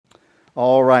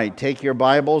All right, take your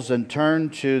Bibles and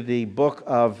turn to the book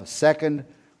of 2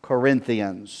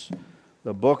 Corinthians.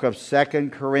 The book of 2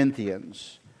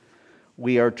 Corinthians.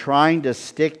 We are trying to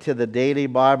stick to the daily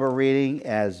Bible reading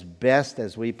as best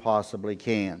as we possibly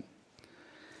can.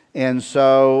 And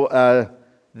so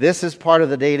this is part of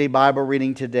the daily Bible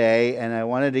reading today, and I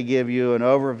wanted to give you an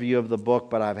overview of the book,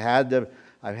 but I've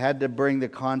had to bring the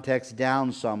context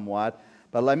down somewhat.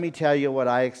 But let me tell you what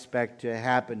I expect to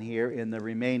happen here in the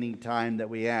remaining time that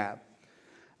we have.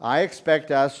 I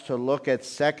expect us to look at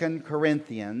 2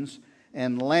 Corinthians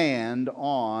and land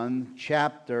on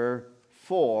chapter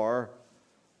 4,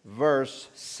 verse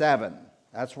 7.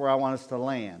 That's where I want us to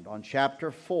land, on chapter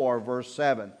 4, verse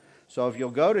 7. So if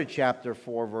you'll go to chapter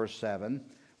 4, verse 7,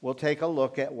 we'll take a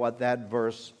look at what that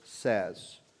verse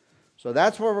says. So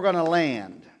that's where we're going to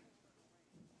land.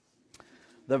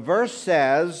 The verse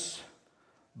says,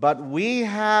 "But we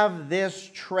have this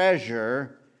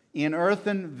treasure in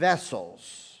earthen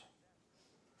vessels,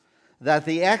 that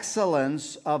the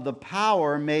excellence of the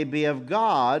power may be of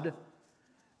God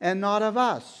and not of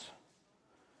us."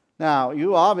 Now,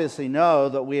 you obviously know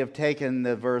that we have taken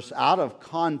the verse out of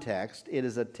context. It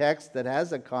is a text that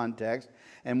has a context,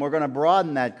 and we're going to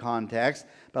broaden that context.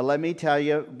 But let me tell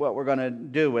you what we're going to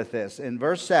do with this. In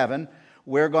verse 7,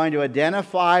 we're going to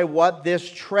identify what this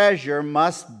treasure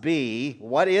must be.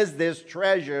 What is this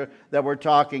treasure that we're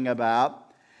talking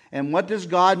about? And what does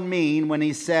God mean when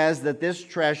He says that this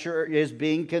treasure is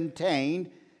being contained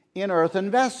in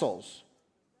earthen vessels?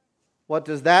 What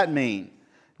does that mean?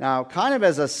 Now, kind of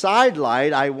as a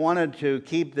sidelight, I wanted to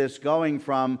keep this going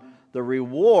from the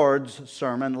rewards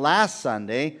sermon last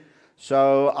Sunday.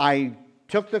 So I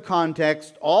took the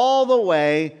context all the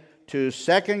way to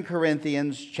 2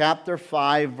 Corinthians chapter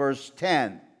 5, verse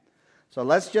 10. So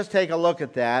let's just take a look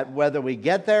at that. Whether we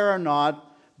get there or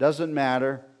not doesn't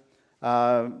matter.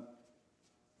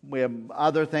 We have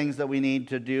other things that we need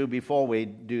to do before we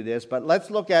do this. But let's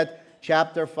look at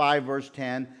chapter 5, verse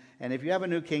 10. And if you have a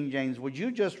New King James, would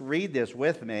you just read this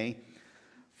with me?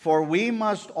 "For we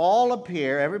must all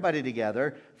appear," everybody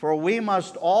together, "for we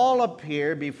must all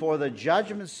appear before the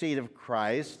judgment seat of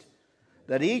Christ,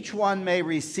 that each one may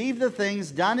receive the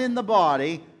things done in the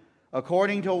body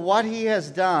according to what he has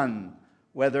done,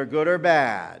 whether good or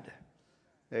bad."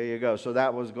 There you go. So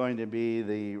that was going to be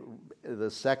the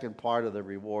second part of the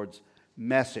rewards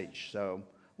message. So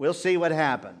we'll see what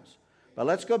happens. But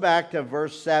let's go back to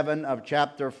verse 7 of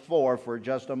chapter 4 for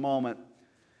just a moment.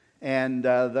 And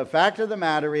the fact of the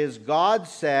matter is, God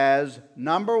says,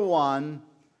 number one,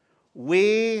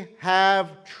 we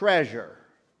have treasure.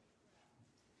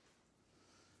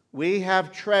 We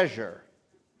have treasure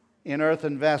in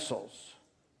earthen vessels.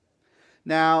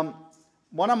 Now,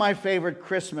 one of my favorite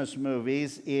Christmas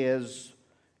movies is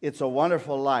It's a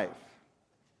Wonderful Life.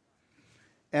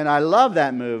 And I love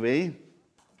that movie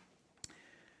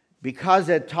because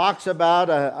it talks about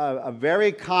a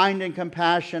very kind and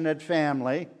compassionate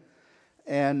family.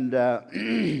 And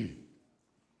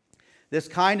this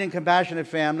kind and compassionate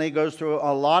family goes through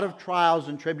a lot of trials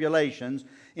and tribulations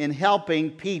in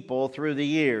helping people through the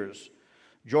years.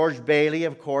 George Bailey,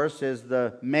 of course, is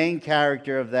the main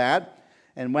character of that.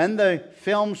 And when the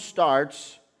film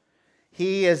starts,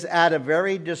 he is at a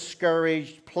very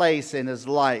discouraged place in his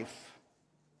life.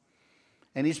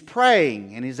 And he's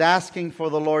praying and he's asking for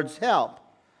the Lord's help.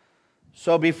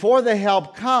 So before the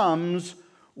help comes,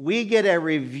 we get a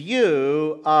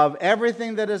review of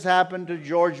everything that has happened to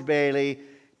George Bailey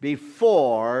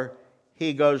before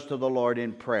he goes to the Lord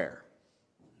in prayer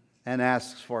and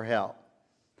asks for help.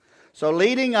 So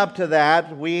leading up to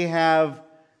that, we have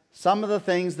some of the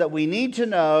things that we need to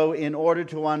know in order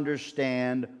to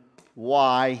understand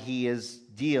why he is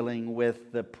dealing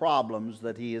with the problems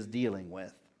that he is dealing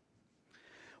with.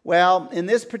 Well, in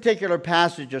this particular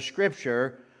passage of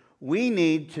Scripture, we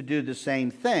need to do the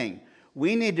same thing.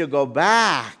 We need to go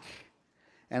back,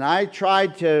 and I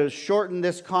tried to shorten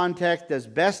this context as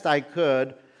best I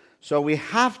could, so we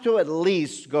have to at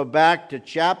least go back to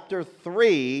chapter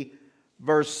 3,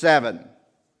 verse 7.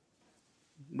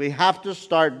 We have to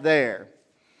start there.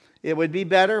 It would be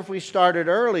better if we started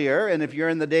earlier, and if you're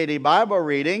in the daily Bible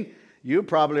reading, you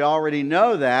probably already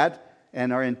know that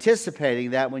and are anticipating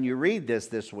that when you read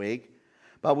this week.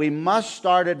 But we must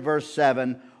start at verse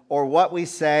 7, or what we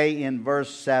say in verse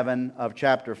 7 of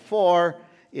chapter 4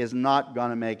 is not going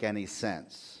to make any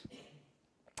sense.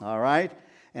 All right?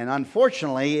 And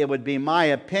unfortunately, it would be my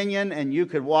opinion, and you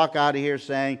could walk out of here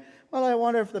saying, well, I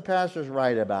wonder if the pastor's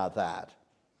right about that.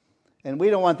 And we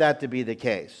don't want that to be the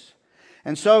case.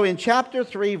 And so in chapter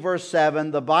 3, verse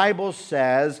 7, the Bible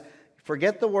says,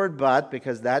 forget the word but,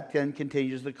 because that then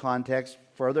continues the context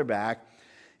further back.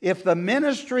 If the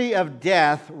ministry of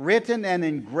death written and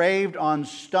engraved on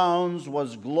stones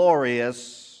was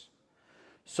glorious,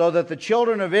 so that the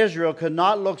children of Israel could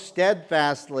not look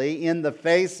steadfastly in the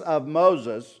face of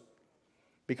Moses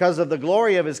because of the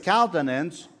glory of his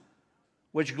countenance,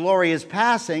 which glory is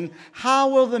passing, how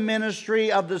will the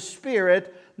ministry of the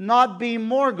Spirit not be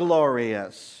more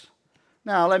glorious?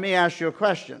 Now, let me ask you a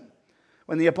question.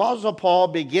 When the Apostle Paul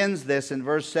begins this in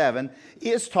verse 7,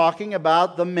 he is talking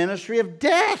about the ministry of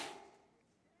death.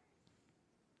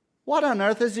 What on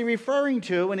earth is he referring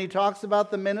to when he talks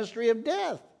about the ministry of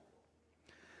death?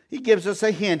 He gives us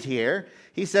a hint here.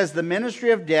 He says the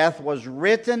ministry of death was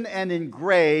written and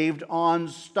engraved on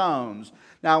stones.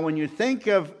 Now, when you think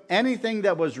of anything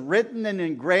that was written and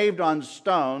engraved on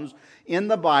stones in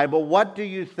the Bible, what do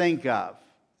you think of?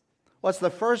 What's the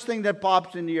first thing that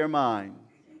pops into your mind?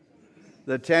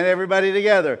 Everybody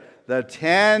together. The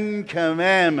 10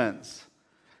 Commandments.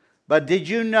 But did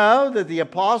you know that the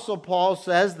Apostle Paul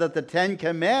says that the 10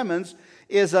 Commandments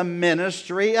is a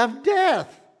ministry of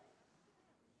death?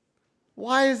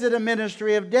 Why is it a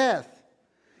ministry of death?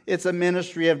 It's a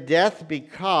ministry of death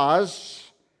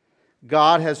because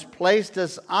God has placed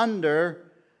us under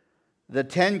the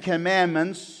 10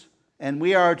 Commandments, and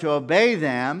we are to obey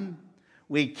them.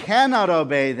 We cannot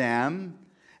obey them,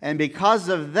 and because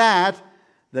of that,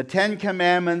 the 10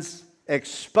 Commandments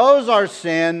expose our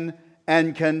sin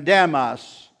and condemn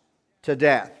us to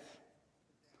death.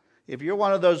 If you're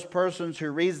one of those persons who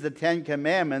reads the 10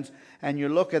 Commandments and you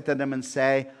look at them and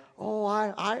say, oh,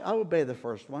 I obey the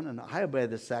first one, and I obey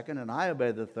the second, and I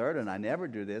obey the third, and I never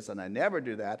do this, and I never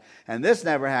do that, and this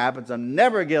never happens, I'm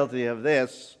never guilty of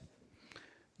this,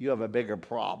 you have a bigger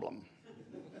problem.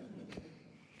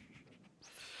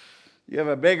 You have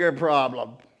a bigger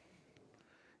problem.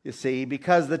 You see,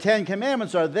 because the 10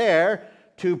 Commandments are there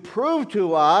to prove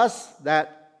to us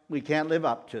that we can't live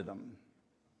up to them.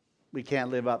 We can't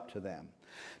live up to them.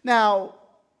 Now,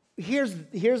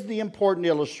 here's the important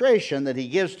illustration that he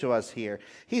gives to us here.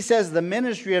 He says the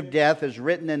ministry of death is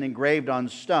written and engraved on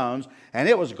stones, and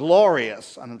it was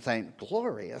glorious. I'm saying,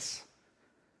 glorious?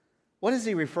 What is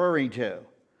he referring to?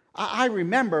 I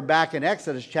remember back in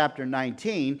Exodus chapter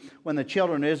 19 when the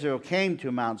children of Israel came to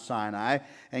Mount Sinai,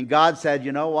 and God said,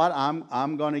 you know what,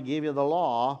 I'm going to give you the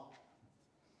law.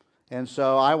 And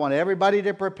so I want everybody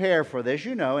to prepare for this.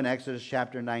 You know, in Exodus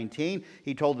chapter 19,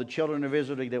 he told the children of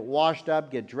Israel to get washed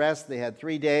up, get dressed. They had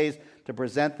 3 days to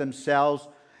present themselves.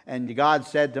 And God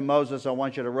said to Moses, I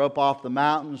want you to rope off the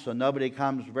mountain so nobody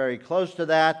comes very close to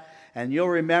that. And you'll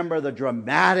remember the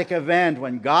dramatic event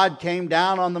when God came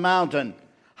down on the mountain,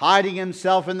 hiding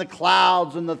himself in the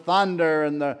clouds and the thunder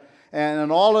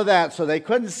and all of that. So they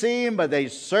couldn't see him, but they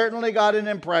certainly got an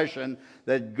impression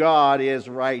that God is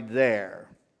right there.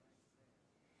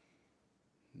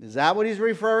 Is that what he's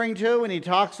referring to when he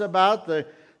talks about the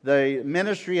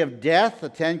ministry of death, the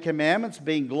 10 Commandments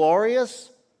being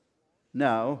glorious?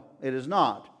 No, it is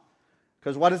not.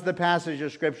 Because what does the passage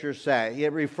of Scripture say?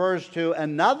 It refers to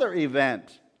another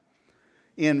event.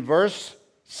 In verse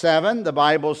 7, the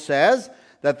Bible says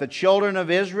that the children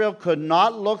of Israel could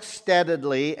not look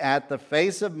steadily at the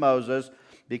face of Moses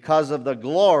because of the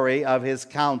glory of his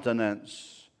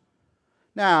countenance.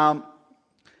 Now,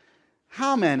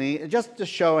 how many, just to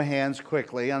show of hands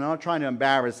quickly, I'm not trying to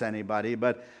embarrass anybody,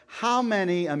 but how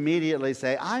many immediately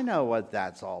say, I know what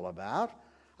that's all about.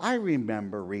 I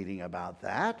remember reading about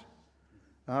that.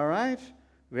 All right?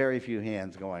 Very few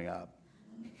hands going up.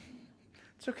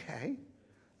 It's okay.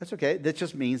 That's okay. That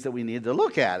just means that we need to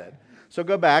look at it. So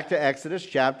go back to Exodus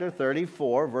chapter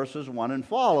 34, verses 1 and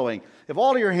following. If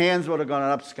all of your hands would have gone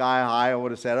up sky high, I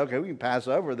would have said, okay, we can pass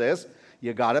over this.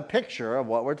 You got a picture of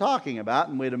what we're talking about,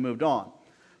 and we'd have moved on.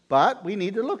 But we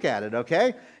need to look at it,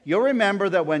 okay? You'll remember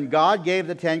that when God gave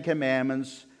the 10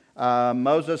 Commandments,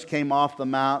 Moses came off the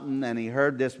mountain, and he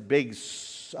heard this big,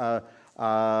 he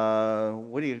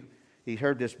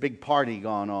heard this big party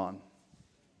going on,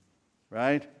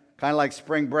 right? Kind of like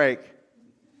spring break.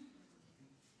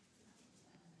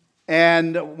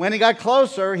 And when he got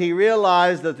closer, he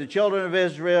realized that the children of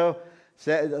Israel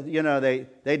said, you know,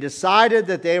 they decided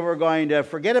that they were going to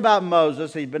forget about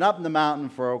Moses. He'd been up in the mountain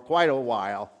for quite a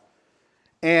while.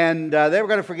 And they were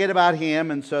going to forget about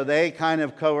him. And so they kind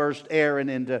of coerced Aaron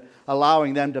into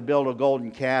allowing them to build a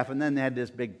golden calf. And then they had this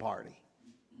big party.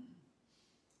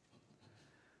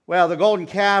 Well, the golden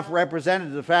calf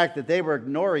represented the fact that they were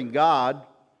ignoring God.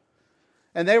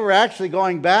 And they were actually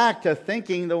going back to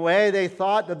thinking the way they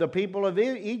thought that the people of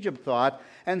Egypt thought.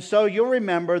 And so you'll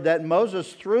remember that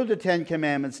Moses threw the 10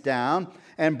 Commandments down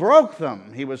and broke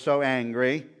them. He was so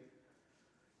angry.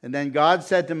 And then God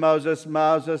said to Moses,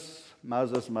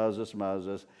 Moses,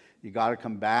 you got to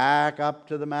come back up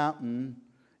to the mountain.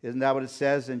 Isn't that what it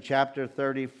says in chapter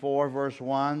 34, verse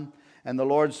 1? And the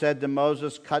Lord said to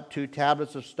Moses, cut 2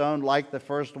 tablets of stone like the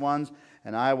first ones,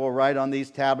 and I will write on these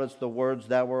tablets the words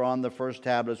that were on the first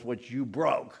tablets, which you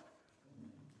broke.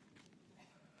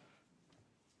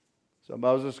 So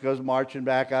Moses goes marching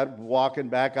back up, walking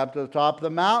back up to the top of the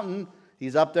mountain.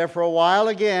 He's up there for a while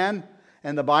again.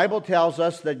 And the Bible tells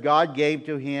us that God gave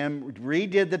to him,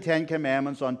 redid the 10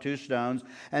 Commandments on 2 stones.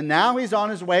 And now he's on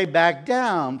his way back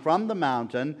down from the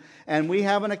mountain. And we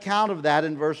have an account of that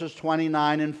in verses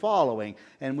 29 and following.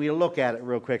 And we'll look at it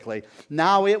real quickly.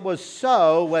 Now it was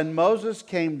so when Moses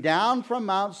came down from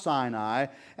Mount Sinai,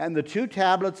 and the 2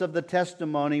 tablets of the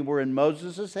testimony were in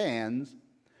Moses' hands,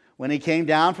 when he came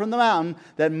down from the mountain,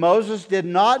 that Moses did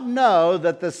not know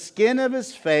that the skin of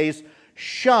his face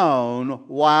shone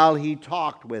while he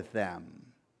talked with them.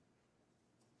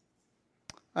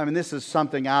 I mean, this is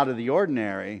something out of the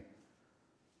ordinary.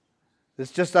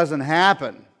 This just doesn't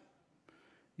happen.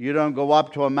 You don't go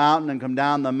up to a mountain and come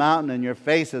down the mountain and your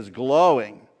face is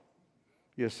glowing,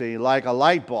 you see, like a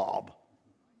light bulb,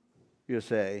 you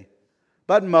see.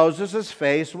 But Moses'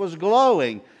 face was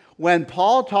glowing. When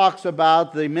Paul talks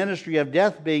about the ministry of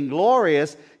death being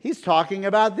glorious, he's talking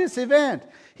about this event.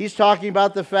 He's talking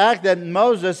about the fact that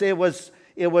Moses, it was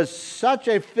such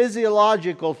a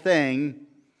physiological thing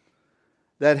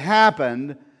that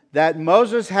happened that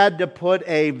Moses had to put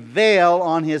a veil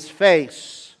on his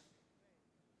face.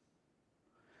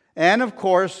 And of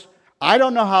course, I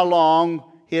don't know how long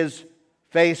his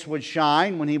face would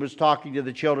shine when he was talking to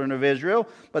the children of Israel,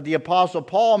 but the Apostle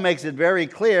Paul makes it very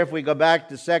clear, if we go back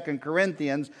to 2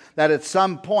 Corinthians, that at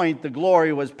some point the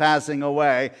glory was passing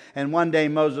away, and one day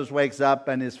Moses wakes up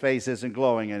and his face isn't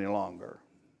glowing any longer.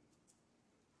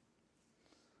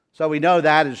 So we know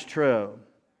that is true.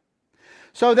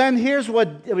 So then here's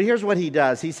what he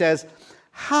does. He says,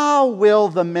 how will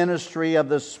the ministry of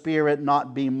the Spirit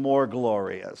not be more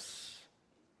glorious?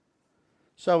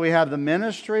 So we have the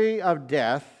ministry of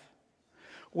death,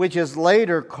 which is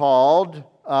later called,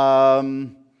 well,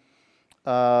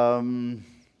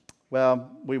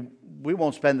 we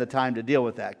won't spend the time to deal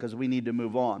with that because we need to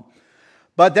move on.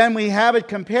 But then we have it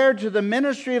compared to the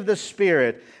ministry of the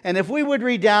Spirit. And if we would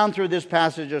read down through this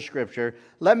passage of Scripture,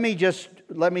 let me just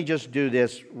do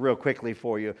this real quickly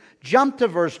for you. Jump to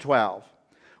verse 12.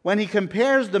 When he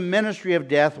compares the ministry of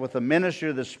death with the ministry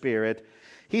of the Spirit,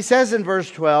 he says in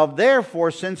verse 12, therefore,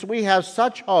 since we have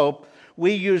such hope,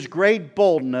 we use great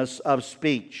boldness of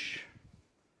speech.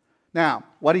 Now,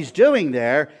 what he's doing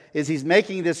there is he's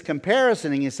making this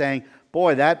comparison, and he's saying,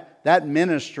 boy, that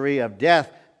ministry of death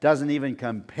doesn't even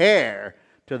compare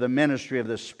to the ministry of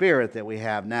the Spirit that we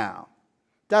have now.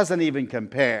 Doesn't even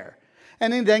compare.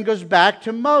 And he then goes back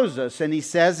to Moses, and he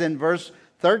says in verse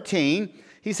 13,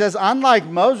 he says, unlike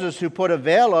Moses, who put a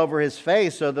veil over his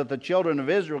face so that the children of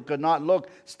Israel could not look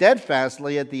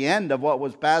steadfastly at the end of what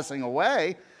was passing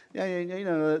away. You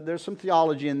know, there's some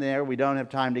theology in there. We don't have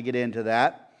time to get into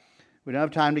that.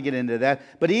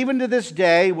 But even to this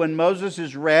day, when Moses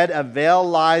is read, a veil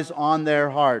lies on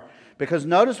their heart. Because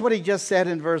notice what he just said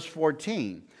in verse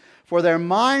 14. For their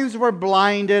minds were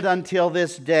blinded until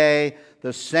this day.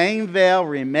 The same veil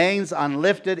remains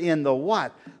unlifted in the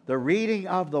what? The reading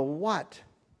of the what?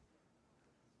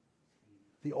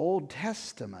 The Old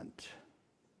Testament.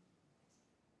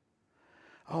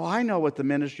 Oh, I know what the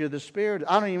ministry of the Spirit.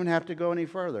 I don't even have to go any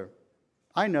further.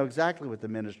 I know exactly what the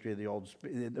ministry of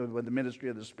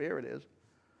the Spirit is.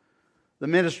 The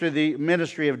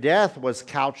ministry of death was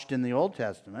couched in the Old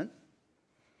Testament.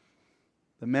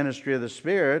 The ministry of the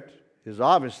Spirit is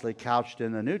obviously couched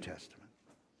in the New Testament.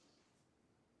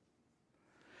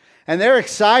 And they're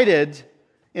excited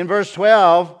in verse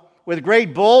 12. With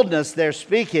great boldness they're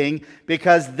speaking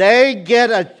because they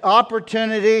get an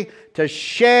opportunity to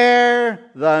share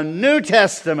the New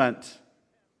Testament,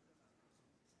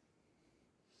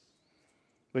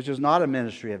 which is not a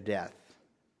ministry of death.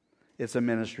 It's a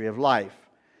ministry of life.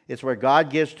 It's where God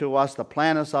gives to us the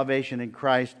plan of salvation in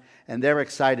Christ, and they're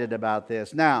excited about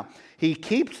this. Now, he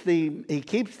keeps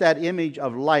that image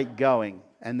of light going,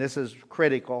 and this is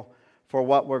critical for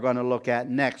what we're going to look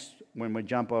at next when we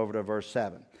jump over to verse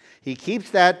 7. He keeps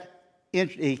that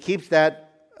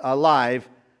alive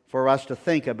for us to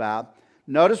think about.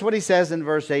 Notice what he says in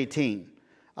verse 18.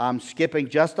 I'm skipping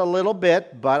just a little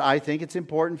bit, but I think it's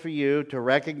important for you to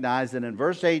recognize that in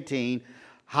verse 18,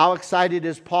 how excited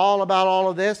is Paul about all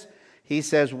of this? He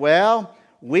says, well,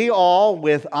 we all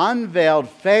with unveiled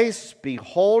face,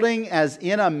 beholding as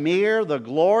in a mirror the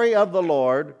glory of the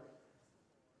Lord.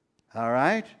 All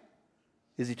right?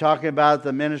 Is he talking about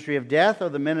the ministry of death or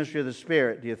the ministry of the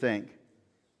Spirit, do you think?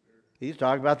 He's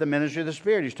talking about the ministry of the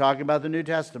Spirit. He's talking about the New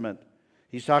Testament.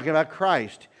 He's talking about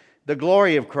Christ, the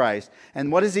glory of Christ.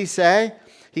 And what does he say?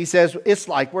 He says, it's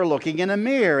like we're looking in a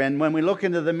mirror. And when we look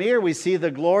into the mirror, we see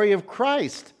the glory of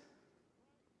Christ.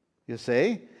 You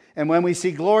see? And when we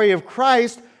see glory of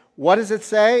Christ, what does it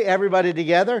say? Everybody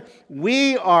together.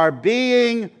 We are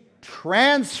being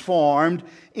transformed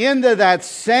into that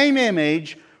same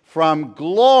image from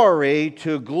glory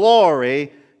to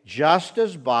glory, just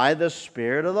as by the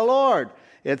Spirit of the Lord.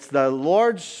 It's the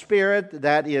Lord's Spirit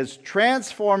that is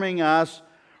transforming us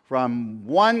from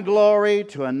one glory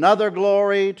to another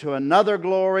glory to another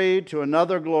glory to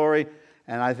another glory.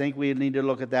 And I think we need to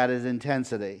look at that as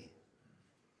intensity.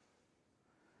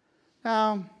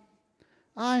 Now,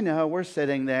 I know we're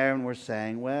sitting there and we're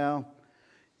saying, well,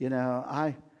 you know,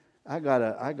 I got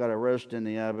a roast in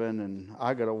the oven, and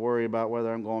I got to worry about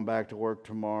whether I'm going back to work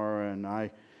tomorrow, and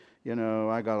I got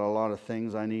a lot of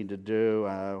things I need to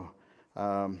do.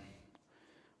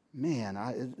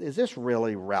 Is this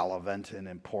really relevant and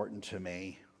important to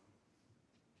me?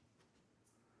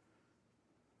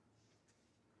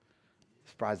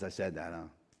 Surprised I said that, huh?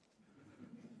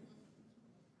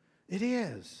 It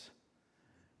is.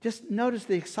 Just notice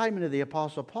the excitement of the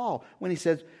Apostle Paul when he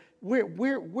says,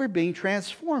 we're being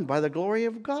transformed by the glory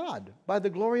of God, by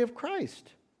the glory of Christ.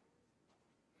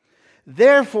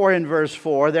 Therefore, in verse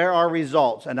 4, there are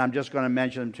results, and I'm just going to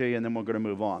mention them to you, and then we're going to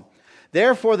move on.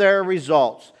 Therefore, there are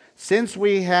results. Since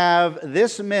we have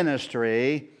this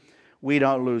ministry, we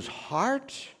don't lose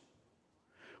heart,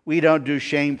 we don't do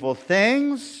shameful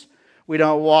things, we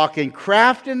don't walk in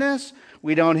craftiness,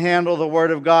 we don't handle the Word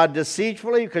of God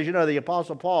deceitfully, because you know the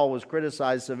Apostle Paul was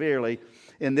criticized severely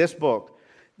in this book.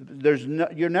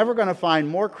 You're never going to find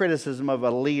more criticism of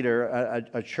a leader,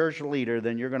 a church leader,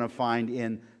 than you're going to find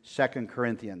in 2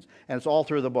 Corinthians. And it's all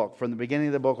through the book, from the beginning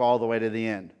of the book all the way to the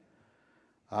end.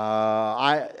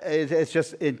 It's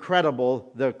just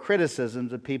incredible, the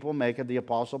criticisms that people make of the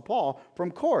Apostle Paul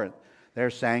from Corinth. They're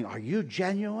saying, are you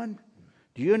genuine?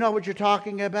 Do you know what you're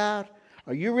talking about?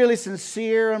 Are you really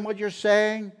sincere in what you're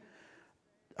saying?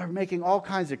 Are making all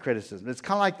kinds of criticism. It's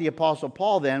kind of like the Apostle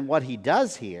Paul then, what he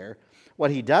does here,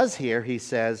 he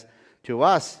says to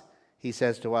us, you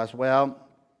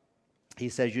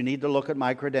need to look at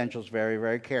my credentials very,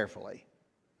 very carefully.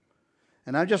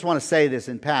 And I just want to say this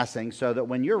in passing so that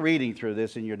when you're reading through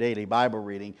this in your daily Bible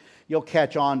reading, you'll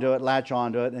catch on to it, latch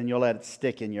on to it, and you'll let it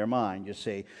stick in your mind, you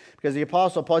see. Because the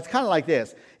Apostle Paul, it's kind of like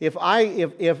this. If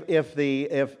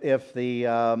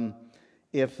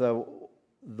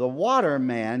the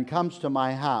waterman comes to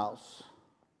my house,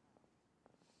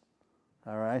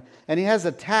 all right, and he has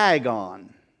a tag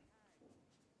on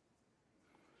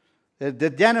that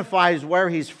identifies where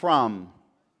he's from,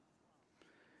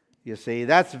 you see,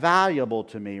 that's valuable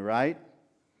to me, right?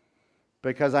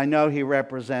 Because I know he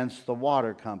represents the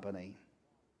water company.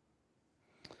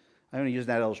 I'm going to use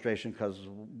that illustration because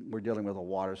we're dealing with a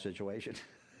water situation.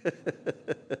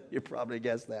 You probably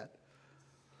guessed that.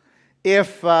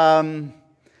 If I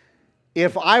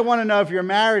want to know if you're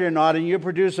married or not and you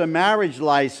produce a marriage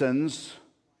license,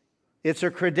 it's a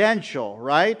credential,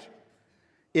 right?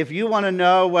 If you want to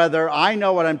know whether I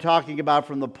know what I'm talking about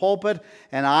from the pulpit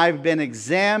and I've been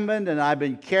examined and I've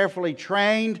been carefully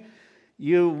trained,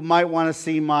 you might want to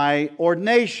see my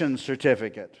ordination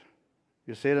certificate.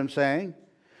 You see what I'm saying?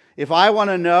 If I want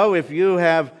to know if you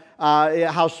have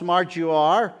how smart you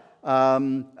are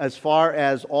as far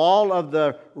as all of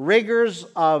the rigors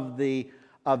of the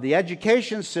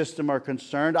education system are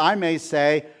concerned, I may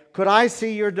say, could I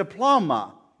see your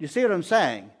diploma? You see what I'm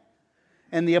saying?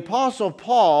 And the Apostle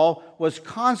Paul was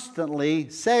constantly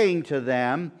saying to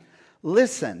them,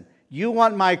 listen, you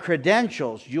want my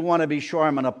credentials. You want to be sure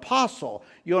I'm an apostle.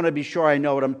 You want to be sure I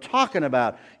know what I'm talking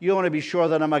about. You want to be sure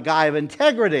that I'm a guy of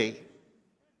integrity.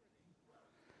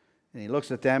 And he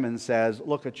looks at them and says,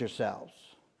 look at yourselves.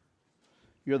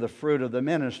 You're the fruit of the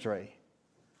ministry.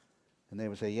 And they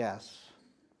would say, yes,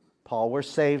 Paul, we're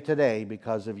saved today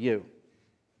because of you.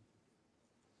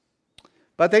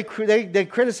 But they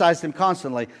criticized him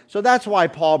constantly. So that's why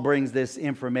Paul brings this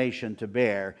information to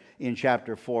bear in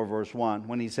chapter 4, verse 1,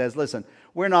 when he says, listen,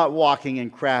 we're not walking in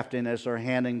craftiness or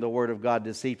handing the word of God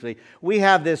deceitfully. We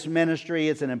have this ministry.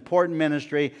 It's an important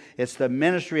ministry. It's the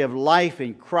ministry of life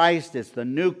in Christ. It's the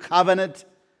new covenant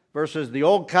versus the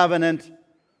old covenant.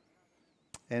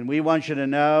 And we want you to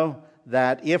know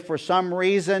that if for some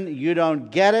reason you don't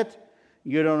get it,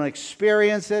 you don't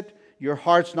experience it, your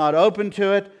heart's not open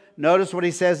to it, notice what he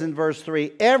says in verse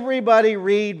 3. Everybody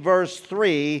read verse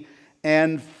 3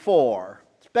 and 4,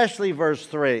 especially verse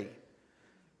 3.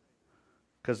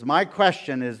 Because my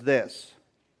question is this.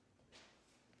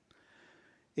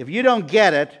 If you don't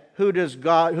get it, who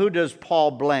does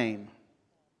Paul blame?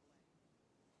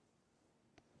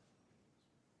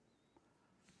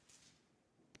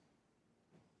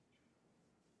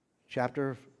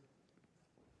 Chapter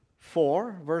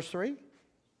 4, verse 3.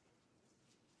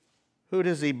 Who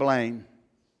does he blame?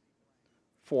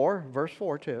 4, verse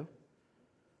 4 too.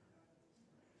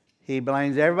 He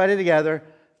blames everybody together,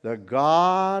 the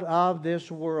God of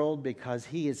this world, because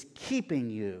he is keeping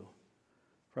you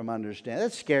from understanding.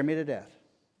 That scared me to death.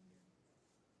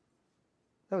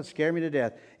 That would scare me to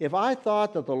death. If I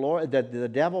thought that the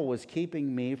devil was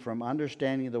keeping me from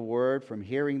understanding the Word, from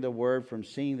hearing the Word, from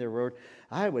seeing the Word,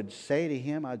 I would say to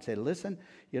him, I'd say, listen,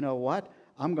 you know what?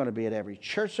 I'm going to be at every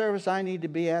church service I need to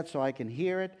be at so I can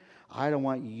hear it. I don't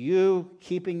want you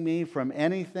keeping me from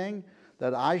anything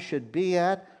that I should be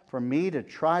at for me to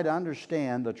try to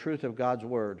understand the truth of God's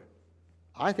Word.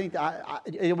 I think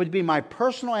it would be my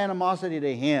personal animosity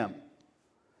to him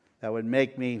that would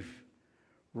make me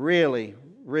really,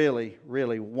 really,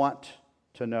 really want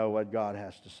to know what God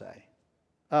has to say.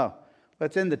 Oh,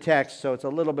 it's in the text, so it's a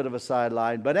little bit of a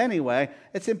sideline. But anyway,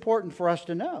 it's important for us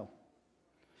to know.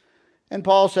 And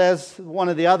Paul says one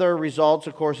of the other results,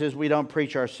 of course, is we don't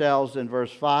preach ourselves in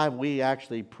verse 5. We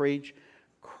actually preach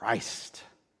Christ.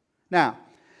 Now,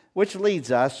 which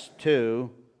leads us to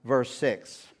verse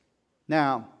 6.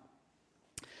 Now,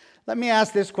 let me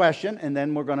ask this question, and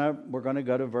then we're going to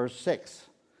go to verse 6.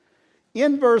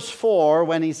 In verse 4,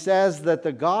 when he says that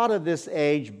the God of this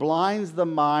age blinds the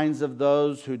minds of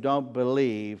those who don't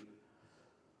believe,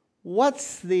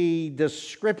 what's the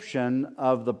description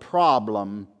of the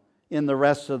problem in the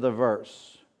rest of the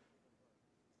verse?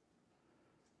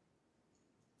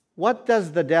 What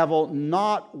does the devil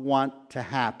not want to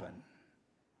happen?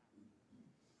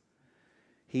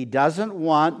 He doesn't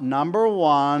want, number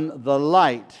one, the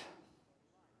light.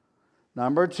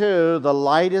 Number two, the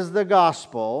light is the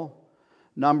gospel.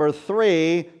 Number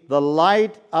three, the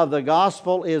light of the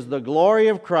gospel is the glory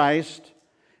of Christ.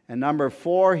 And number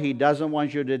four, he doesn't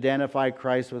want you to identify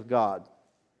Christ with God.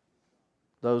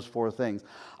 Those four things.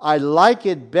 I like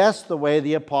it best the way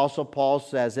the Apostle Paul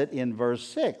says it in verse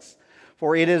 6.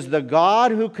 For it is the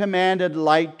God who commanded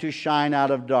light to shine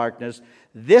out of darkness.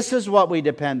 This is what we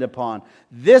depend upon.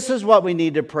 This is what we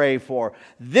need to pray for.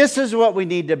 This is what we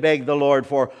need to beg the Lord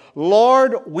for.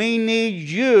 Lord, we need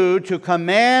you to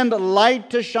command light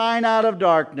to shine out of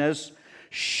darkness,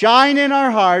 shine in our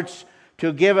hearts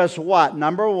to give us what?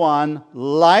 Number one,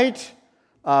 light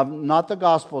of, not the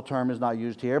gospel term is not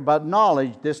used here, but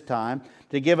knowledge this time,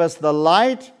 to give us the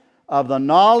light of the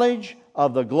knowledge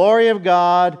of the glory of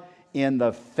God in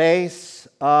the face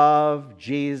of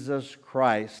Jesus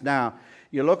Christ. Now,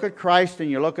 you look at Christ and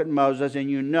you look at Moses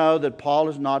and you know that Paul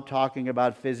is not talking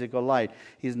about physical light.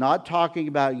 He's not talking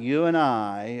about you and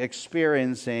I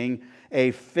experiencing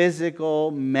a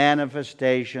physical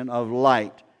manifestation of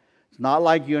light. It's not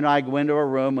like you and I go into a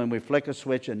room and we flick a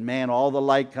switch and man, all the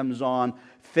light comes on,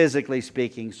 physically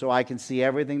speaking, so I can see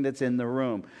everything that's in the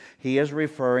room. He is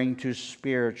referring to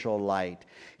spiritual light.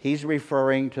 He's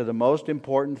referring to the most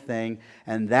important thing,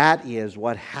 and that is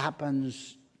what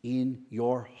happens in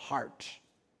your heart.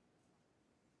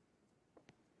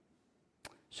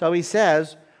 So he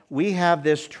says, we have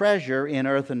this treasure in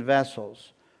earthen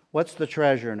vessels. What's the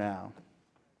treasure now?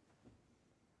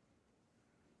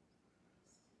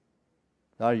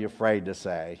 Are you afraid to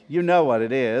say? You know what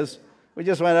it is. We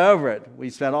just went over it. We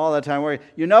spent all the time worrying.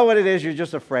 You know what it is, you're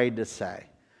just afraid to say.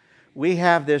 We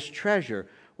have this treasure.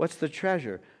 What's the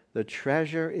treasure? The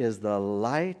treasure is the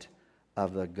light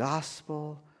of the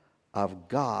gospel of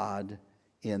God,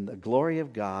 in the glory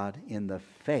of God, in the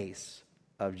face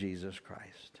of Jesus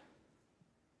Christ.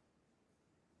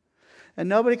 And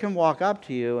nobody can walk up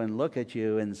to you and look at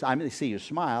you and they see you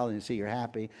smile and see you're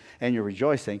happy and you're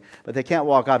rejoicing, but they can't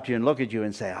walk up to you and look at you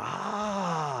and say,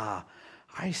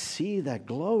 I see that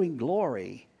glowing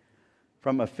glory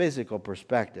from a physical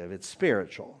perspective. It's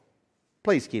spiritual.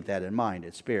 Please keep that in mind.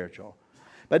 It's spiritual.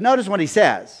 But notice what he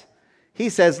says. He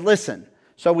says, listen,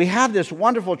 so we have this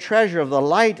wonderful treasure of the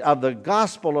light of the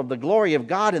gospel of the glory of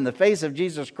God in the face of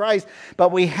Jesus Christ,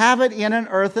 but we have it in an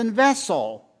earthen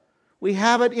vessel. We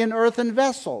have it in earthen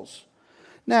vessels.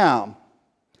 Now,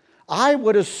 I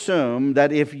would assume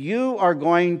that if you are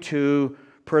going to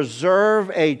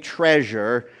preserve a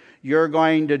treasure, you're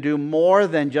going to do more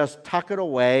than just tuck it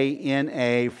away in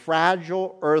a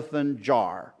fragile earthen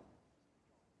jar.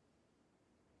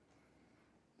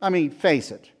 I mean,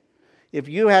 face it. If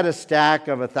you had a stack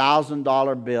of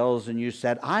 $1,000 bills and you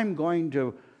said, I'm going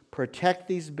to protect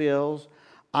these bills,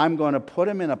 I'm going to put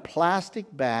them in a plastic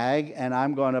bag and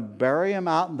I'm going to bury them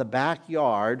out in the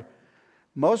backyard,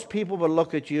 most people would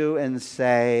look at you and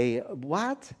say,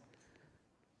 what?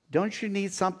 Don't you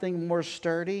need something more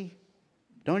sturdy?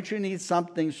 Don't you need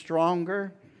something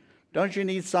stronger? Don't you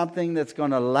need something that's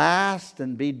going to last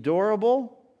and be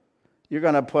durable? You're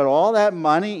going to put all that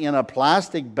money in a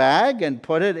plastic bag and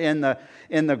put it in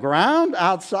the ground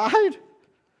outside?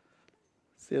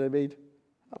 See what I mean?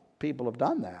 People have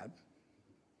done that.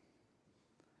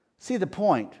 See the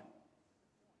point?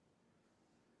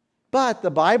 But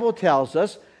the Bible tells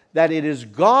us that it is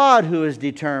God who has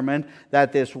determined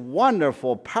that this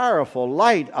wonderful, powerful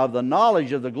light of the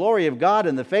knowledge of the glory of God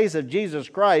in the face of Jesus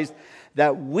Christ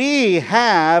that we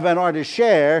have and are to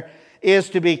share is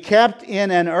to be kept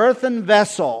in an earthen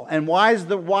vessel. And why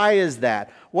is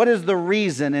that? What is the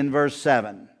reason in verse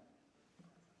 7?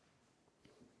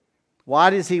 Why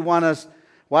does he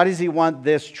want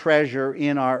this treasure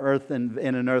in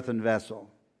an earthen vessel?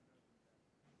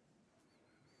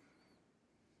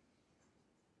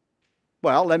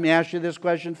 Well, let me ask you this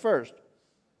question first.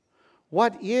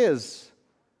 What is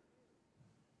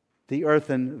the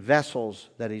earthen vessels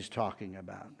that he's talking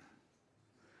about?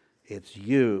 It's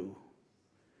you.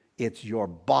 It's your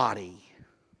body.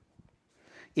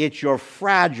 It's your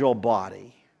fragile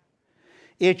body.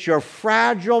 It's your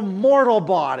fragile mortal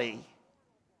body.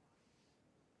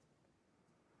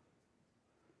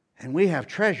 And we have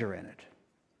treasure in it.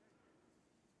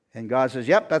 And God says,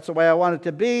 yep, that's the way I want it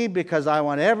to be, because I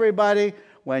want everybody,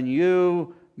 when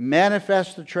you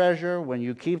manifest the treasure, when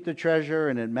you keep the treasure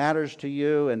and it matters to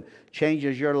you and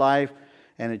changes your life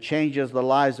and it changes the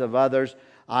lives of others,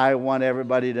 I want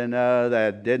everybody to know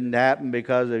that it didn't happen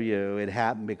because of you. It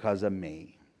happened because of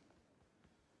me.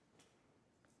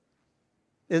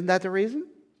 Isn't that the reason?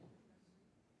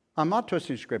 I'm not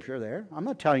twisting Scripture there. I'm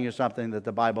not telling you something that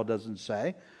the Bible doesn't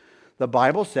say. The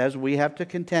Bible says we have to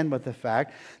contend with the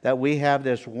fact that we have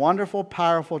this wonderful,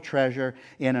 powerful treasure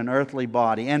in an earthly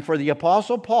body. And for the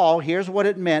Apostle Paul, here's what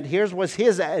it meant. Here was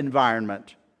his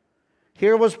environment.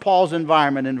 Here was Paul's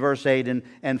environment in verse 8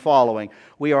 and following.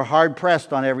 We are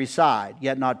hard-pressed on every side,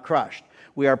 yet not crushed.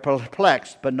 We are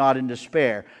perplexed, but not in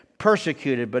despair.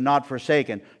 Persecuted, but not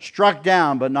forsaken. Struck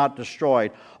down, but not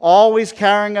destroyed. Always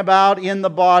carrying about in the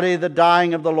body the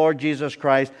dying of the Lord Jesus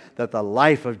Christ, that the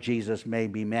life of Jesus may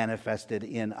be manifested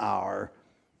in our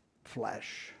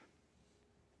flesh.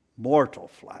 Mortal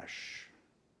flesh.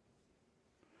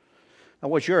 Now,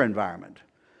 what's your environment?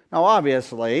 Now,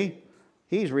 obviously,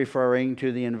 he's referring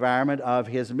to the environment of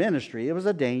his ministry. It was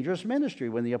a dangerous ministry.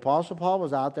 When the Apostle Paul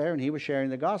was out there and he was sharing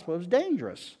the gospel, it was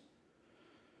dangerous.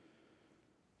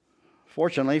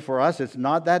 Fortunately for us, it's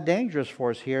not that dangerous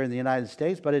for us here in the United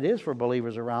States, but it is for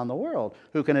believers around the world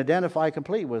who can identify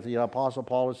completely with the Apostle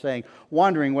Paul is saying,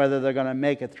 wondering whether they're going to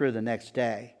make it through the next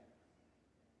day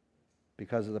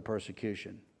because of the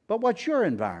persecution. But what's your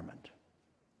environment?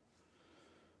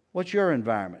 What's your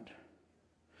environment?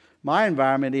 My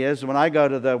environment is when I go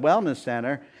to the wellness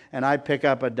center and I pick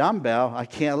up a dumbbell, I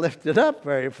can't lift it up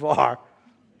very far.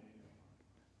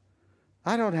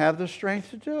 I don't have the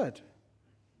strength to do it.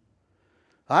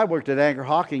 I worked at Anchor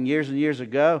Hawking years and years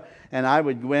ago, and I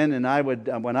would go in and I would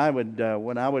when I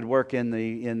would work in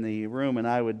the room and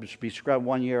I would be scrubbed.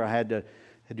 One year I had to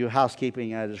do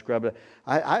housekeeping. I had to scrub it.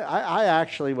 I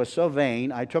actually was so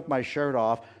vain. I took my shirt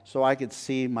off so I could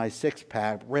see my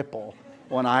six-pack ripple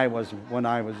when I was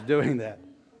doing that.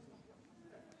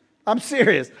 I'm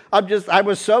serious. I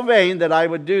was so vain that I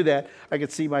would do that. I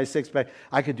could see my six-pack.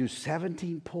 I could do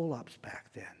 17 pull-ups back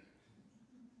then.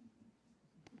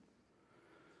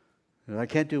 I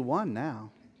can't do one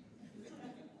now.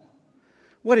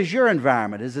 What is your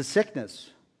environment? Is it sickness?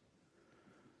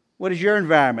 What is your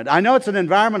environment? I know it's an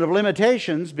environment of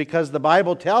limitations because the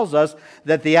Bible tells us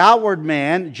that the outward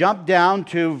man, jump down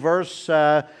to verse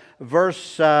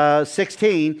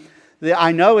 16.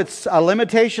 I know it's a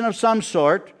limitation of some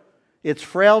sort. It's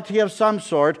frailty of some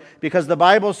sort because the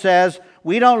Bible says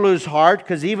we don't lose heart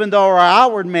because even though our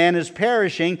outward man is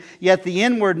perishing, yet the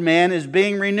inward man is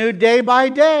being renewed day by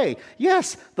day.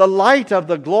 Yes, the light of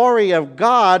the glory of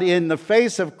God in the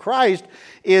face of Christ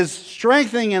is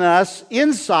strengthening us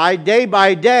inside day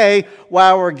by day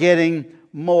while we're getting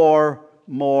more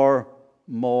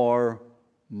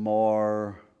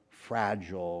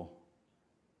fragile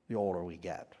the older we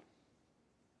get.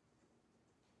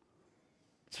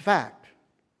 It's a fact.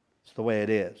 It's the way it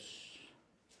is.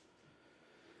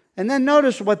 And then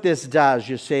notice what this does,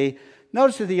 you see.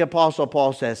 Notice that the Apostle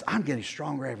Paul says, I'm getting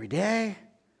stronger every day.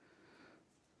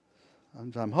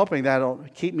 I'm hoping that'll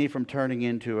keep me from turning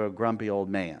into a grumpy old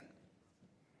man.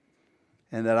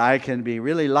 and that I can be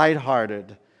really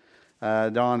lighthearted.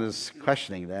 Dawn is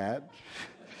questioning that.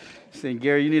 Saying,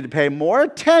 Gary, you need to pay more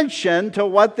attention to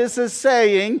what this is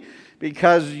saying,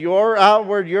 because your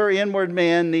inward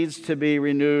man needs to be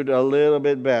renewed a little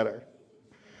bit better.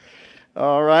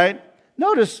 All right?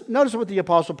 Notice what the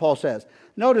Apostle Paul says.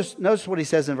 Notice what he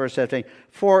says in verse 17.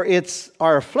 For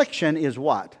our affliction is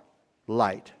what?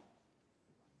 Light.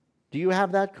 Do you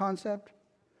have that concept?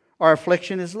 Our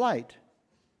affliction is light.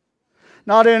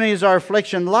 Not only is our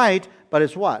affliction light, but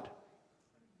it's what?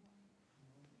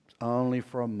 It's only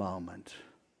for a moment.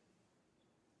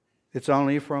 It's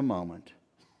only for a moment,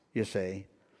 you see.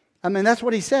 I mean, that's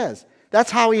what he says.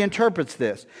 That's how he interprets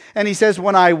this. And he says,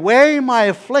 when I weigh my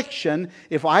affliction,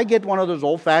 if I get one of those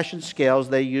old-fashioned scales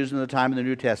they used in the time of the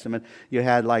New Testament, you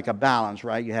had like a balance,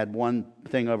 right? You had one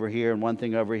thing over here and one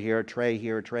thing over here, a tray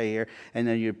here, and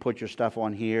then you'd put your stuff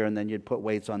on here, and then you'd put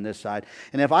weights on this side.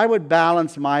 And if I would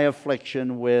balance my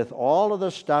affliction with all of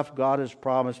the stuff God has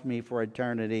promised me for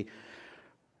eternity,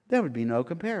 there would be no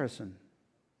comparison.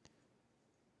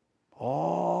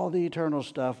 All the eternal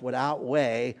stuff would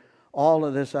outweigh all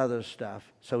of this other stuff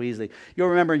so easily. You'll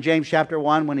remember in James chapter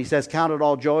 1 when he says, count it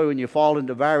all joy when you fall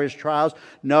into various trials,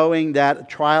 knowing that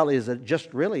trial is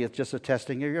just a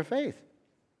testing of your faith.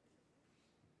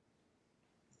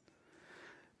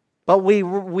 But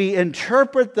we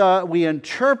interpret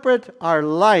our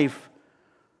life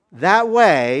that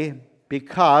way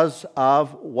because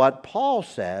of what Paul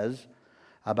says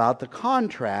about the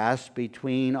contrast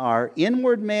between our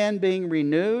inward man being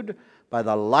renewed by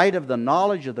the light of the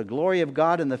knowledge of the glory of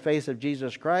God in the face of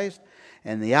Jesus Christ,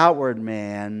 and the outward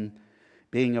man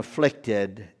being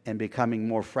afflicted and becoming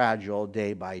more fragile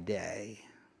day by day.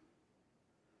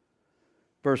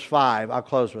 Verse 5, I'll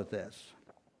close with this.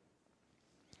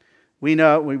 We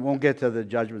know we won't get to the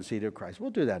judgment seat of Christ.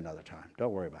 We'll do that another time.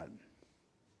 Don't worry about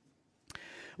it.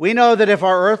 We know that if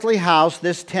our earthly house,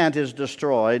 this tent, is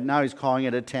destroyed, now he's calling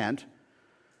it a tent.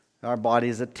 Our body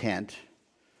is a tent.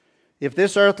 If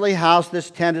this earthly house, this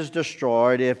tent, is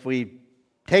destroyed, if we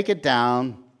take it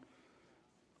down,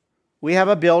 we have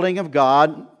a building of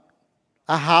God,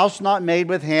 a house not made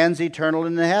with hands, eternal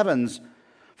in the heavens.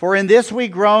 For in this we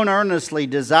groan earnestly,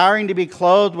 desiring to be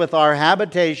clothed with our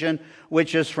habitation,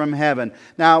 which is from heaven.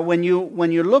 Now, when you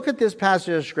look at this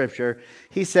passage of Scripture,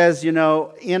 he says, in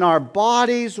our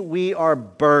bodies we are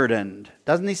burdened.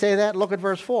 Doesn't he say that? Look at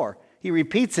verse 4. He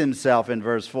repeats himself in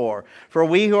verse 4. For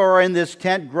we who are in this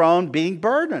tent groan, being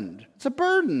burdened. It's a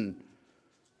burden.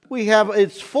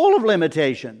 It's full of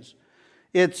limitations.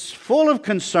 It's full of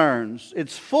concerns.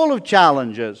 It's full of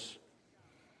challenges.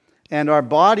 And our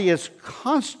body is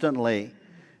constantly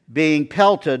being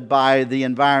pelted by the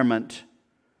environment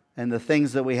and the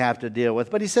things that we have to deal with.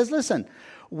 But he says, listen,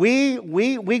 we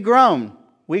groan,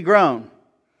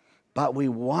 but we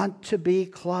want to be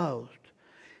clothed.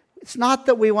 It's not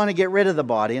that we want to get rid of the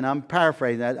body, and I'm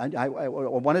paraphrasing that. I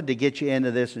wanted to get you into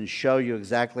this and show you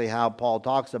exactly how Paul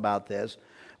talks about this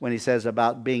when he says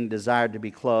about being desired to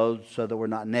be clothed so that we're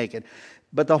not naked.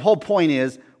 But the whole point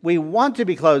is, we want to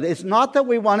be clothed. It's not that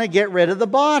we want to get rid of the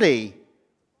body.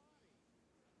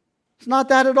 It's not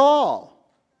that at all.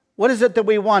 What is it that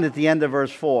we want at the end of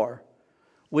verse 4?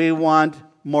 We want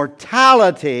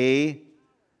mortality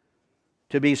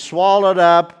to be swallowed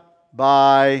up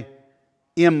by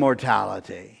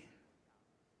immortality.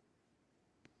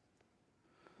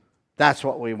 That's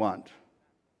what we want.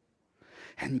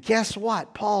 And guess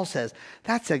what? Paul says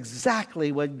that's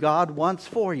exactly what God wants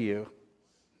for you.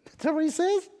 That's what he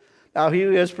says. Now, he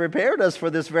who has prepared us for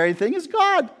this very thing is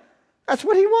God. That's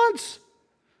what he wants.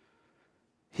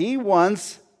 He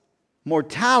wants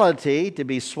mortality to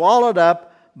be swallowed up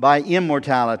by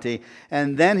immortality.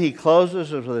 And then he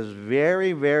closes with this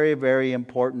very, very, very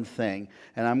important thing.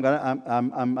 And I'm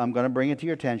going to bring it to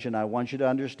your attention. I want you to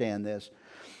understand this.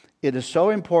 It is so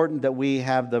important that we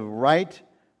have the right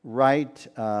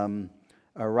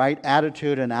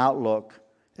attitude and outlook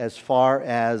as far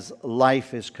as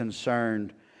life is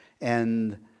concerned,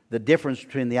 and the difference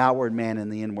between the outward man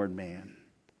and the inward man.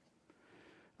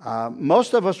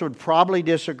 Most of us would probably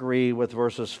disagree with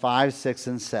verses 5, 6,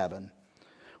 and 7,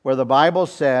 where the Bible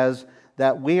says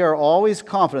that we are always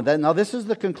confident. Now, this is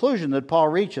the conclusion that Paul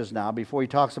reaches now before he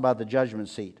talks about the judgment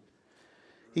seat.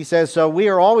 He says, so we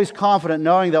are always confident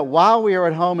knowing that while we are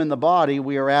at home in the body,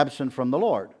 we are absent from the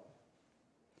Lord.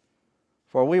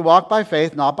 For we walk by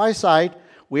faith, not by sight.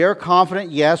 We are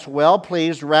confident, yes, well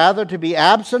pleased, rather to be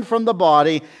absent from the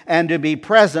body and to be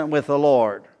present with the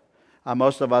Lord.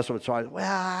 Most of us would say, well,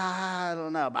 I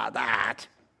don't know about that.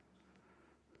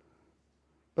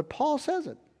 But Paul says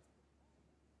it.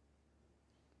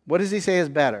 What does he say is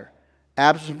better?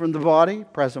 Absent from the body,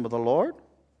 present with the Lord,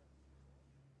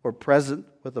 or present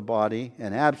with the body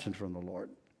and absent from the Lord?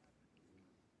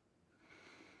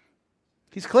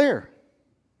 He's clear.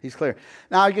 He's clear.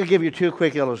 Now, I'm going to give you two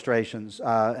quick illustrations,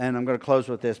 and I'm going to close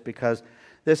with this because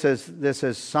this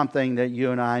is something that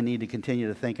you and I need to continue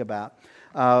to think about.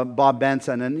 Bob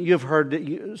Benson, and you've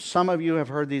heard, some of you have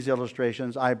heard these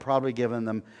illustrations. I've probably given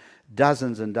them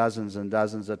dozens and dozens and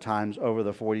dozens of times over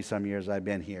the 40-some years I've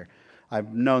been here.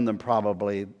 I've known them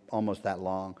probably almost that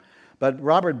long. But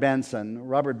Robert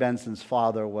Benson's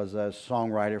father was a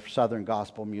songwriter for Southern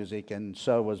gospel music, and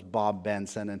so was Bob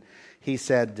Benson. And he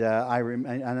said,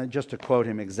 and just to quote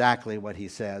him exactly what he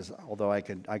says, although I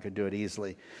could do it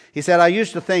easily. He said, "I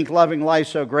used to think loving life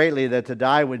so greatly that to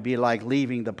die would be like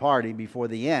leaving the party before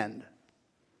the end."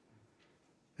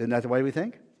 Isn't that the way we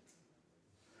think?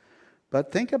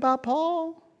 But think about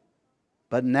Paul.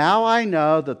 "But now I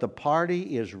know that the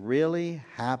party is really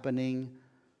happening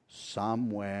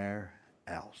somewhere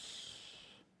else."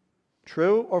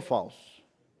 True or false?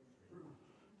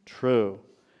 True.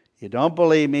 You don't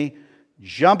believe me?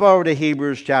 Jump over to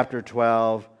Hebrews chapter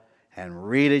 12 and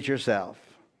read it yourself.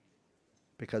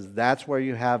 Because that's where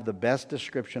you have the best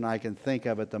description I can think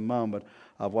of at the moment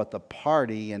of what the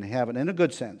party in heaven, in a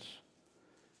good sense,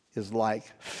 is like.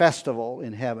 Festival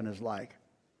in heaven is like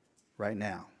right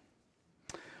now.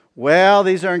 Well,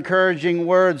 these are encouraging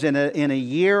words. In a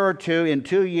year or two, in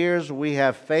 2 years, we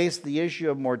have faced the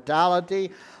issue of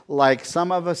mortality like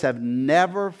some of us have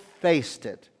never faced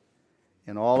it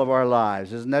in all of our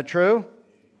lives. Isn't that true?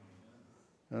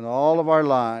 In all of our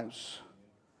lives.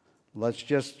 Let's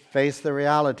just face the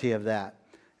reality of that.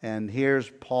 And here's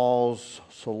Paul's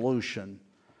solution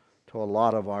to a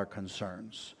lot of our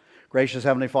concerns. Gracious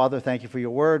Heavenly Father, thank you for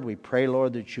your word. We pray,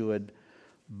 Lord, that you would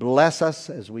bless us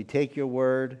as we take your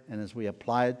word and as we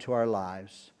apply it to our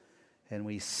lives. And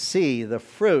we see the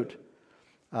fruit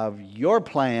of your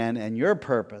plan and your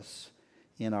purpose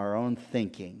in our own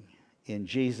thinking. In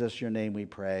Jesus, your name we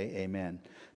pray. Amen.